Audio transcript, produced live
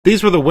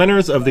These were the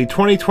winners of the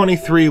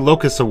 2023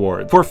 Locus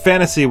Award. For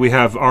fantasy, we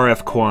have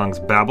R.F. Kuang's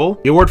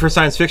Babel. The award for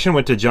science fiction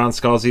went to John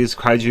Scalzi's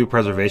Kaiju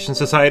Preservation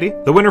Society.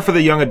 The winner for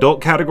the young adult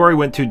category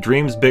went to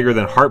Dreams Bigger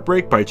Than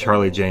Heartbreak by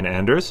Charlie Jane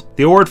Anders.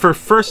 The award for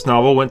first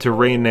novel went to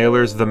Ray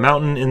Naylor's The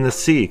Mountain in the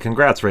Sea.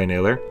 Congrats, Ray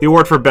Naylor. The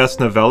award for best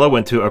novella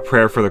went to A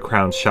Prayer for the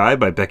Crowned Shy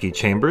by Becky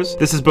Chambers.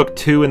 This is book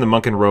 2 in the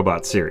Monk and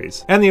Robot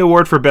series. And the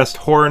award for best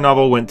horror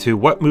novel went to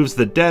What Moves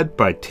the Dead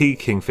by T.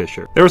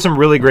 Kingfisher. There were some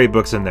really great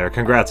books in there.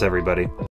 Congrats, everybody.